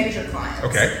basically to manage your clients.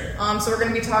 Okay. So we're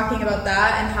going to be talking about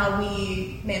that and how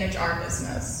we manage our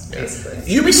business, basically.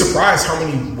 You'd be surprised how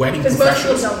many wedding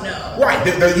professionals most people don't know. Right,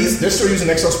 they're still using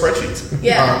Excel spreadsheets.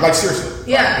 Yeah. Like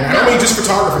seriously. Yeah. And I don't mean just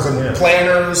photographers and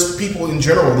planners, people in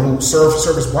general who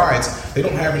service brides. They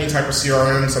don't have any type of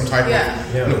CRM, some type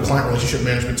of client relationship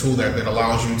management tool that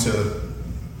allows you to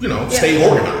stay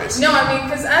organized. No, I mean,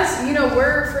 because as you know,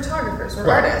 we're photographers, we're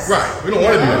artists. Right. We don't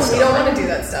want to do that stuff. We don't want to do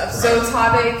that stuff. Right. So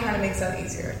Tave kind of makes that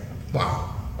easier. Wow.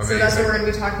 Amazing. So that's what we're going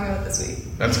to be talking about this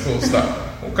week. That's cool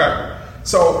stuff. Okay.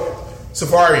 So,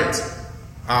 Safarians,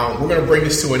 we're going to bring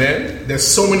this to an end. There's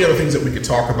so many other things that we could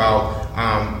talk about.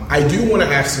 I do want to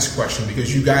ask this question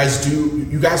because you guys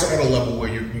are at a level where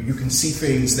you can see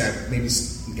things that maybe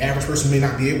the average person may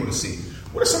not be able to see.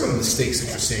 What are some of the mistakes that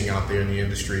you're seeing out there in the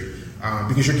industry?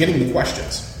 Because you're getting the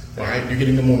questions, right? You're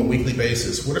getting them on a weekly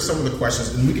basis. What are some of the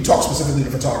questions? And we can talk specifically to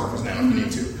photographers now if we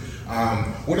need to.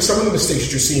 What are some of the mistakes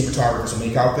that you're seeing photographers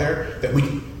make out there that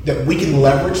we can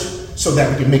leverage so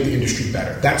that we can make the industry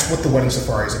better? That's what the Wedding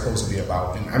Safari is supposed to be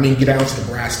about. And I mean, get down to the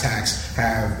brass tacks,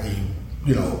 have a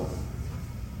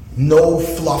no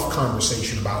fluff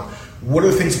conversation about what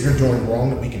are the things that you're doing wrong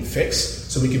that we can fix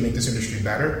so we can make this industry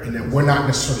better, and that we're not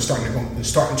necessarily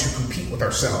starting to compete with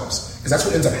ourselves, because that's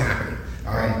what ends up happening.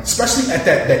 Especially at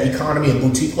that economy and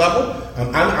boutique level.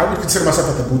 I would consider myself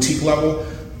at the boutique level,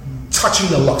 touching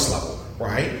the luxe level,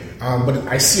 right? But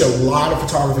I see a lot of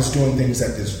photographers doing things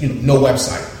that there's no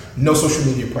website, no social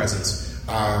media presence,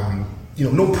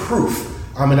 no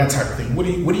proof, and that type of thing. What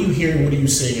are you hearing? What are you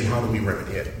seeing? And how do we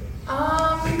remedy it?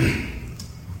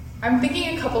 I'm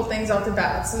thinking a couple things off the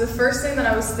bat. So the first thing that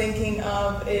I was thinking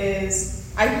of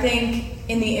is, I think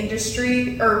in the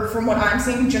industry, or from what I'm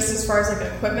seeing, just as far as like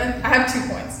equipment, I have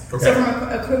 2 points. Okay. So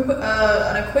from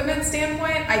an equipment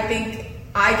standpoint, I think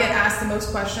I get asked the most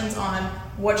questions on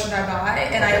what should I buy,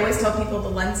 and I always tell people the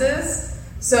lenses.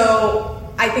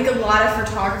 So I think a lot of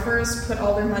photographers put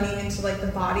all their money into like the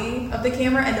body of the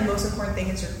camera, and the most important thing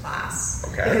is your glass,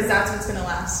 because that's what's going to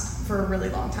last for a really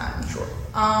long time. Sure.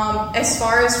 As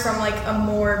far as from like a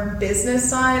more business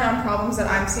side on problems that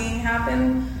I'm seeing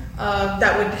happen,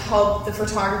 that would help the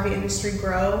photography industry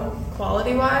grow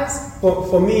quality-wise.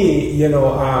 For me,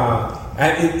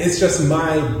 it's just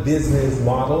my business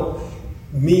model.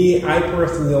 I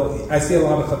personally, I see a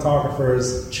lot of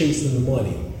photographers chasing the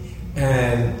money.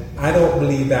 And I don't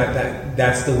believe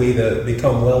that's the way to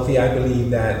become wealthy. I believe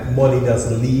that money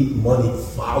doesn't lead, money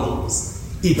follows.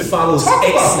 It follows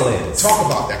excellence. Talk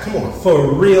about that. Come on.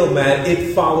 For real, man.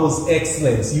 It follows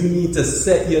excellence. You need to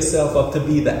set yourself up to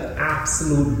be the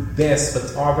absolute best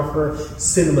photographer,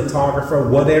 cinematographer,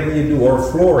 whatever you do, or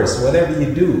florist, whatever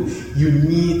you do. You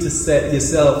need to set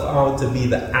yourself out to be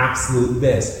the absolute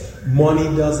best.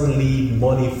 Money doesn't lead,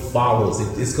 money follows.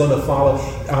 It's going to follow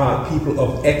people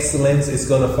of excellence. It's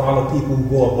going to follow people who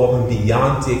go above and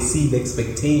beyond to exceed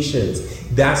expectations.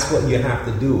 That's what you have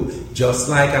to do. Just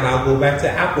like, and I'll go back to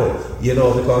Apple,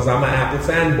 because I'm an Apple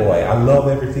fanboy. I love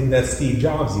everything that Steve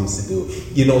Jobs used to do.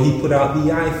 He put out the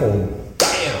iPhone.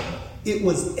 Bam! It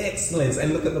was excellence.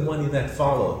 And look at the money that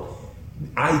followed.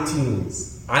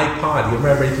 iTunes, iPod. You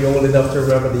remember, if you're old enough to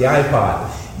remember the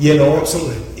iPod.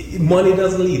 Absolutely. Money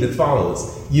doesn't lead, it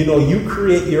follows. You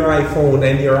create your iPhone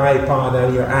and your iPod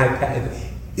and your iPad,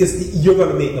 you're going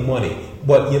to make the money.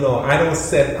 But, I don't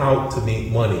set out to make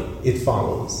money. It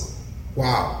follows.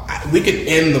 Wow. We could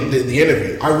end the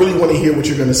interview. I really want to hear what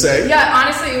you're going to say. Yeah,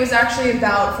 honestly, it was actually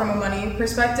about, from a money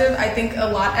perspective, I think a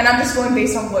lot, and I'm just going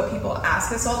based on what people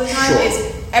ask us all the time, Sure.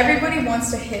 is everybody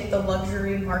wants to hit the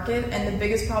luxury market, and the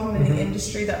biggest problem in the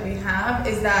industry that we have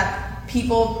is that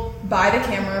people buy the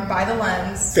camera, buy the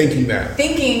lens, Thinking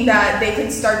that they can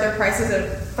start their prices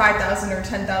at $5,000 or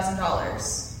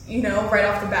 $10,000. Right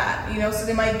off the bat. So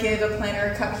they might give a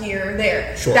planner a cut here or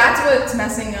there. Sure. That's what's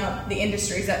messing up the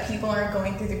industry, is that people aren't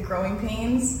going through the growing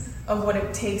pains of what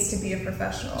it takes to be a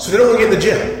professional. So they don't want to get in the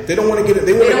gym. They don't want to get.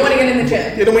 They don't want to get in the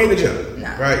gym. They don't want to get in the gym.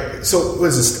 No. Right. So what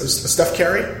is this? Steph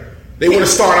Curry? They want to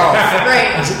start off,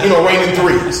 right? raining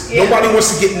threes. Yeah. Nobody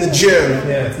wants to get in the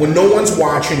gym when no one's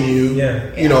watching you.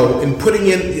 Yeah. And putting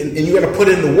in, and you got to put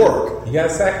in the work. You got to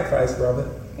sacrifice, brother.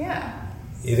 Yeah.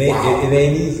 It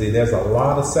ain't easy. There's a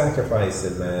lot of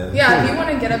sacrificing, man. Yeah, if you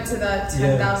want to get up to that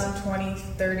 10,000, 20,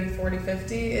 30, 40,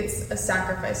 50, it's a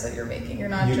sacrifice that you're making. You're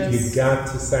not You got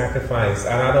to sacrifice.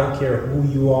 And I don't care who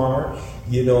you are.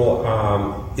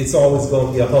 It's always going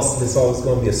to be a hustle. It's always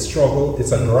going to be a struggle.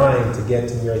 It's a grind to get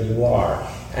to where you are.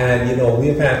 And,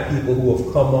 we've had people who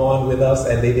have come on with us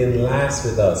and they didn't last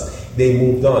with us. They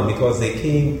moved on because they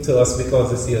came to us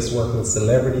because they see us working with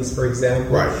celebrities, for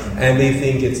example. Right. And they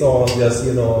think it's all just,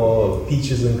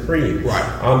 peaches and cream. Right.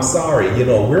 I'm sorry.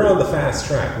 We're on the fast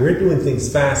track. We're doing things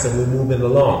fast and we're moving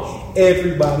along.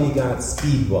 Everybody got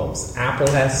speed bumps. Apple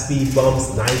has speed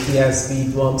bumps. Nike has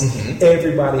speed bumps.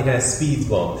 Everybody has speed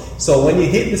bumps. So when you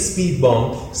hit the speed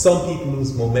bump, some people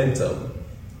lose momentum.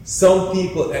 Some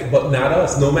people, but not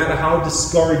us. No matter how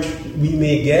discouraged we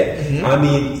may get,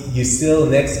 you still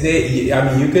next day.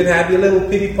 You can have your little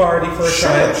pity party for a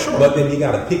time, but then you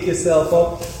got to pick yourself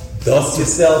up, dust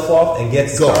yourself off, and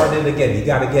get started again. You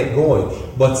got to get going.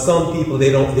 But some people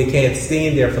they can't stay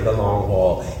in there for the long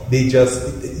haul. They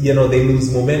just they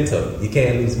lose momentum. You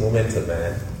can't lose momentum,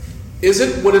 man. Is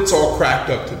it what it's all cracked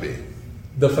up to be?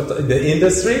 The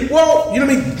industry? Well, you're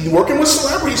working with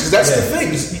celebrities, because that's the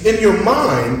thing. Is in your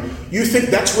mind, you think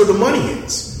that's where the money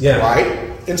is, right?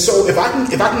 And so if I can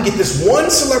get this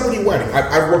one celebrity wedding,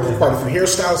 I've worked with quite a few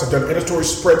hairstylists. I've done editorial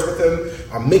spreads with them.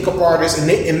 I'm makeup artists, and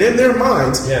in their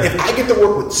minds, if I get to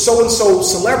work with so and so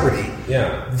celebrity,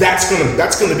 that's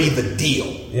gonna be the deal,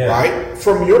 right?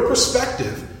 From your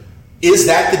perspective, is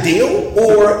that the deal,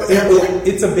 or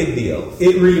it's a big deal?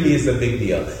 It really is a big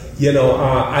deal.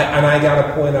 I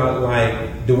gotta point out,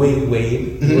 like Dwayne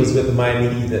Wade, who was with the Miami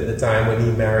Heat at the time when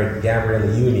he married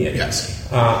Gabriella Union. Yes.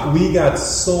 We got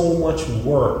so much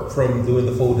work from doing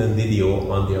the photo and video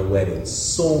on their wedding.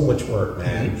 So much work,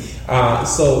 man.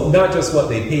 So not just what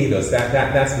they paid us,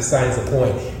 that's besides the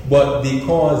point, but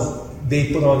because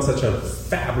they put on such a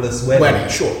fabulous wedding,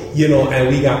 sure. And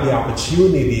we got the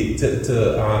opportunity to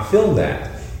film that.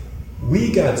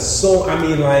 We got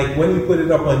when we put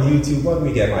it up on YouTube, what did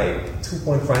we get, like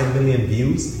 2.5 million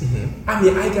views?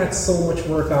 I got so much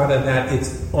work out of that,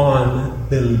 it's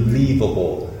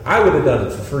unbelievable. I would have done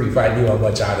it for free if I knew how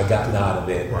much I'd have gotten out of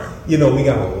it. Right. We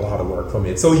got a lot of work from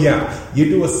it. So you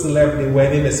do a celebrity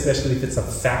wedding, especially if it's a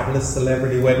fabulous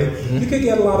celebrity wedding, you could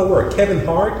get a lot of work. Kevin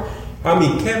Hart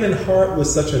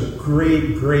was such a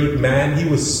great, great man. He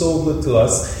was so good to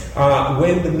us.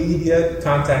 When the media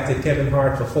contacted Kevin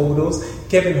Hart for photos,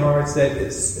 Kevin Hart said,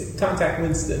 contact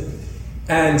Winston.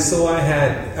 And so I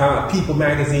had People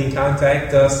Magazine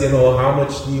contact us, how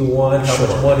much do you want, how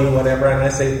much money, whatever. And I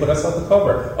say, put us on the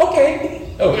cover.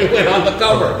 Okay. Oh, we went on the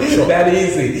cover. That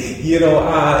easy.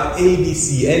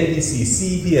 ABC, NBC,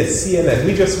 CBS, CNN.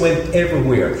 We just went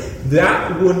everywhere.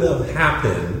 That wouldn't have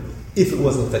happened if it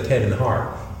wasn't for Kevin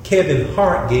Hart. Kevin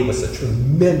Hart gave us a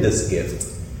tremendous gift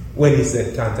when he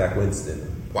said, contact Winston.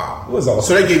 Wow. It was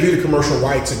awesome. So they gave you the commercial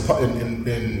rights and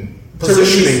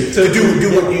positioning to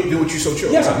do what you so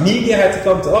chose. Yeah, media had to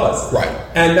come to us. Right.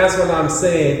 And that's what I'm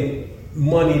saying.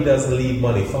 Money doesn't lead,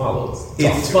 money follows.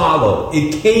 It followed.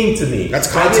 It came to me. That's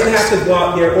context. I didn't have to go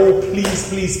out there,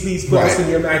 please put us in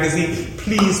your magazine.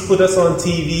 Please put us on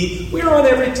TV. We're on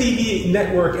every TV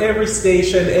network, every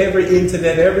station, every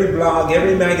internet, every blog,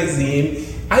 every magazine.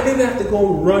 I didn't have to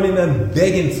go running and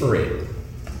begging for it.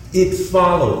 It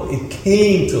followed. It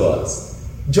came to us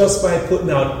just by putting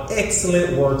out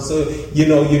excellent work. So, you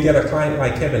get a client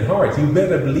like Kevin Hart, you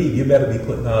better believe you better be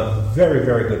putting out very,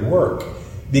 very good work.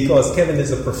 Because Kevin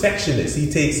is a perfectionist. He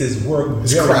takes his work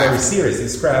very serious.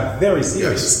 His craft very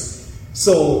serious. Yes.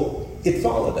 So it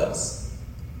followed us.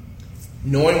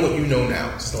 Knowing what you know now,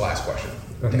 this is the last question.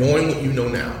 Okay. Knowing what you know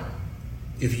now,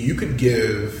 if you could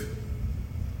give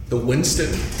the Winston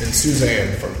and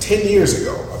Suzanne from 10 years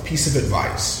ago a piece of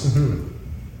advice,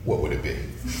 what would it be?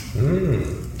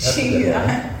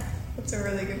 That's a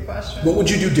really good question. What would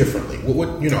you do differently? What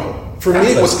would, for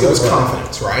me, it was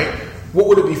confidence, right? What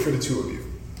would it be for the two of you?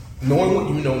 Knowing what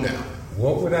you know now.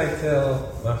 What would I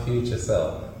tell my future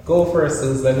self? Go first,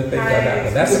 Suze. Let me think about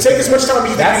that one. Take as much time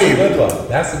as you That's need. a good one.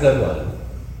 That's a good one.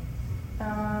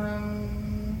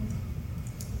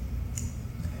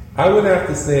 I would have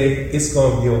to say it's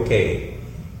going to be okay.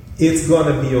 It's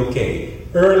going to be okay.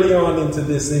 Early on into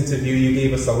this interview, you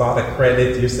gave us a lot of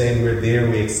credit. You're saying we're there,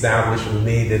 we established, we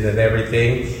made it and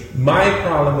everything. My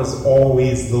problem was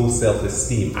always low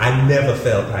self-esteem. I never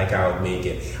felt like I would make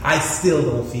it. I still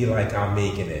don't feel like I'm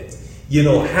making it.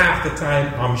 Half the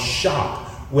time I'm shocked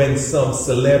when some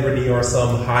celebrity or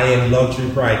some high-end luxury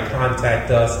bride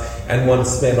contact us and want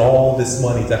to spend all this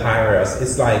money to hire us.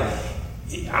 It's like,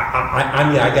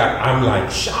 I'm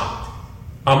like shocked.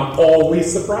 I'm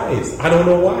always surprised. I don't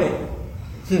know why.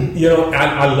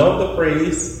 I love the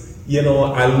praise.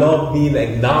 I love being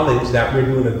acknowledged that we're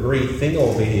doing a great thing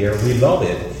over here. We love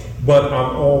it. But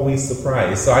I'm always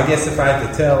surprised. So I guess if I had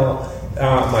to tell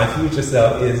my future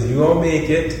self is, you're going to make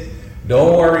it.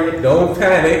 Don't worry. Don't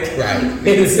panic. Right.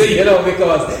 Because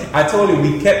I told you,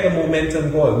 we kept the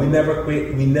momentum going. We never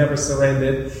quit. We never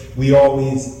surrendered. We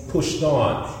always pushed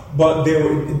on. But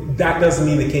that doesn't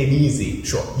mean it came easy.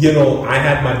 Sure. I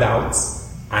had my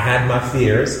doubts. I had my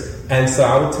fears. And so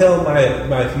I would tell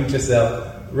my future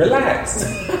self, relax.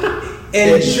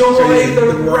 Enjoy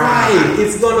the ride.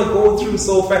 It's going to go through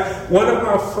so fast. One of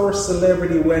our first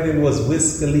celebrity wedding was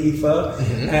Wiz Khalifa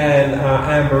and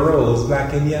Amber Rose,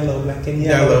 Black and Yellow.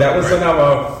 That was one of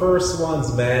our first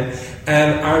ones, man.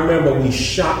 And I remember we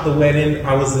shot the wedding.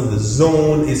 I was in the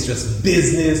zone. It's just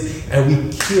business. And we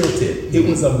killed it. It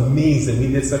was amazing. We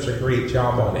did such a great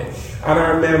job on it. And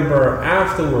I remember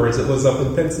afterwards, it was up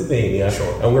in Pennsylvania.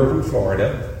 Sure. And we're from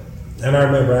Florida. And I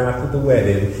remember after the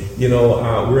wedding,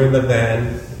 we're in the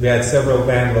van. We had several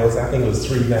van loads. I think it was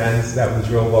 3 vans that we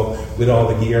drove up with all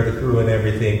the gear, the crew, and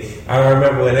everything. And I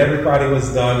remember when everybody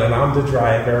was done, and I'm the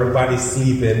driver, everybody's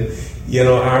sleeping.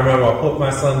 I remember I put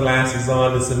my sunglasses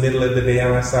on. It's the middle of the day,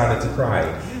 and I started to cry.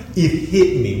 It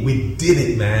hit me. We did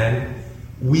it, man.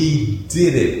 We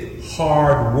did it.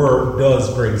 Hard work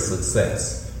does bring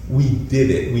success. We did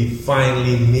it. We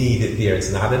finally made it there.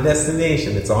 It's not a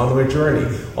destination. It's on our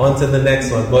journey. On to the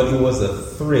next one. But it was a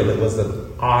thrill. It was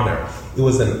an honor. It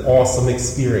was an awesome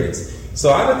experience.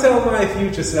 So I would tell my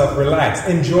future self, relax.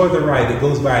 Enjoy the ride. It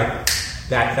goes by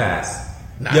that fast.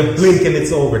 Nice. You blink and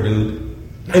it's over, dude.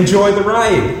 Nice. Enjoy the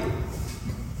ride.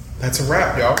 That's a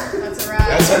wrap, y'all. That's a wrap.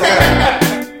 That's a wrap.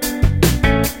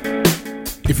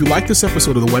 If you like this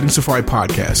episode of the Wedding Safari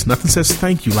podcast, nothing says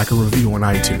thank you like a review on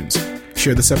iTunes.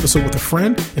 Share this episode with a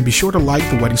friend and be sure to like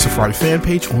the Wedding Safari fan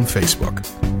page on Facebook.